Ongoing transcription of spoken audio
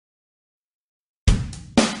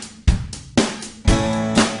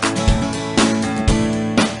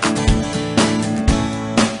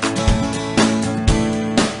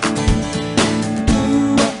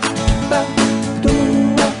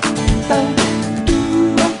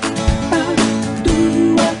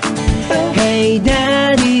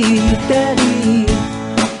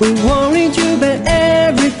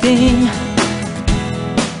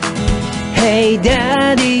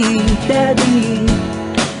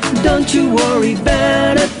don't you worry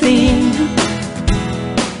about a thing.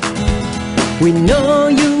 We know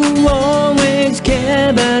you always care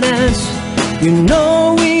about us. You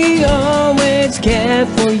know we always care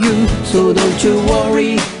for you. So don't you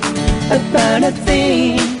worry about a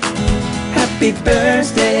thing. Happy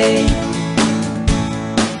birthday.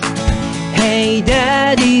 Hey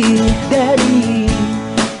daddy, daddy,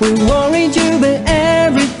 we worried you about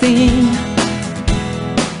everything.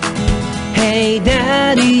 Hey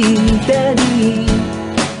daddy, daddy,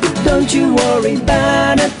 don't you worry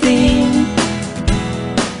about a thing.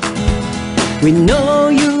 We know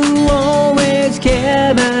you always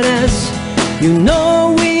care about us. You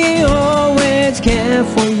know we always care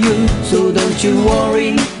for you. So don't you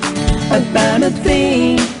worry about a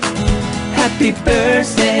thing. Happy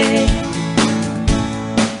birthday.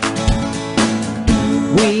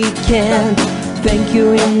 We can't thank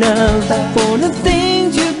you enough for the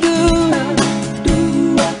things you do.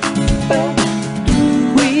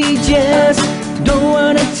 We just don't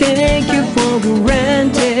wanna take you for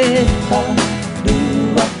granted.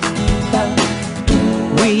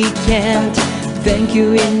 We can't thank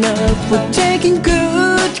you enough for taking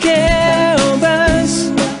good care of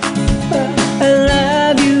us. I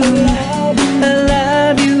love you, I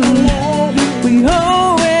love you, we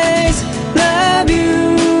always love you.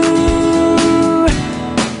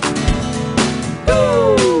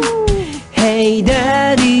 Hey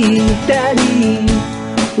daddy, daddy,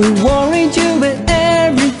 we worried you about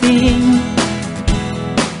everything.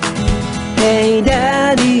 Hey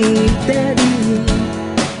daddy, daddy,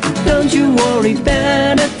 don't you worry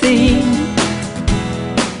about a thing.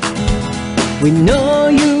 We know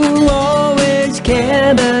you always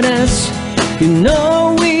care about us. You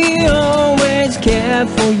know we always care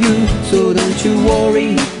for you. So don't you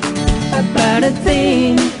worry about a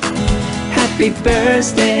thing. Happy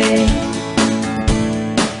birthday.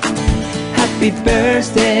 Happy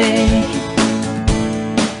birthday.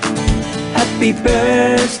 Happy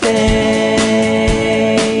birthday.